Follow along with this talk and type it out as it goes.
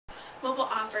mobile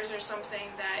offers are something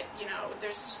that, you know,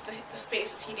 there's just the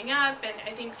space is heating up, and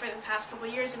I think for the past couple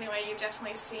of years anyway, you've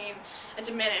definitely seen a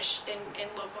diminish in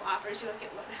local offers. You look at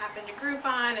what happened to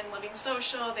Groupon and Living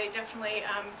Social, they definitely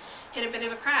hit a bit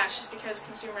of a crash just because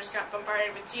consumers got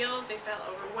bombarded with deals, they felt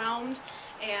overwhelmed,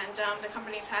 and the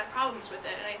companies had problems with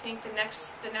it. And I think the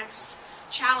next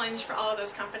challenge for all of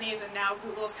those companies, and now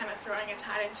Google's kind of throwing its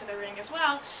hat into the ring as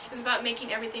well, is about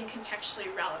making everything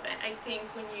contextually relevant. I think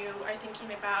when you are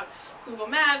thinking about Google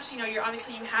Maps, you know,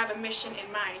 obviously you have a mission in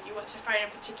mind. You want to find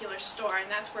a particular store, and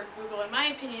that's where Google, in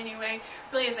my opinion anyway,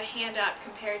 really is a hand up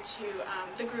compared to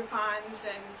the Groupons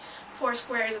and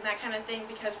Foursquares and that kind of thing,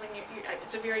 because when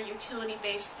it's a very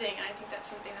utility-based thing, and I think that's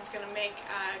something that's going to make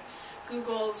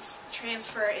Google's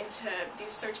transfer into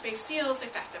these search-based deals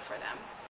effective for them.